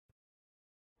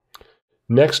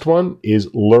Next one is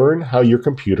learn how your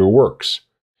computer works.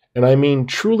 And I mean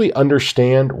truly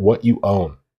understand what you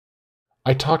own.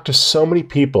 I talk to so many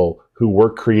people who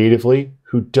work creatively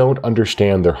who don't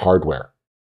understand their hardware.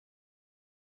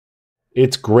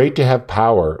 It's great to have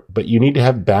power, but you need to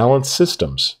have balanced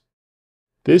systems.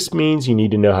 This means you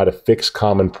need to know how to fix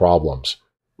common problems,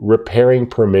 repairing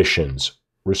permissions,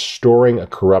 restoring a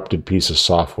corrupted piece of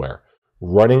software,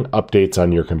 running updates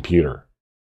on your computer.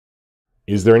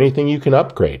 Is there anything you can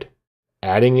upgrade?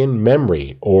 Adding in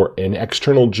memory or an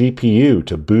external GPU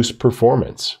to boost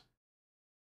performance?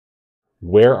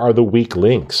 Where are the weak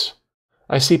links?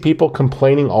 I see people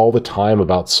complaining all the time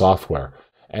about software,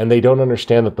 and they don't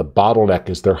understand that the bottleneck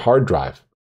is their hard drive,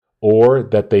 or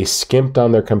that they skimped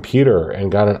on their computer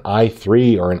and got an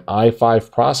i3 or an i5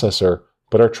 processor,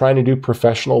 but are trying to do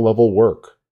professional level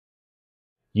work.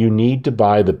 You need to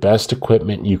buy the best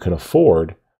equipment you can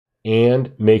afford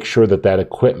and make sure that that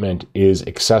equipment is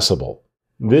accessible.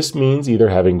 This means either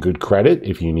having good credit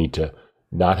if you need to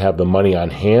not have the money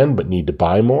on hand but need to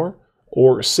buy more,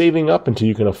 or saving up until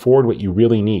you can afford what you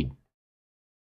really need.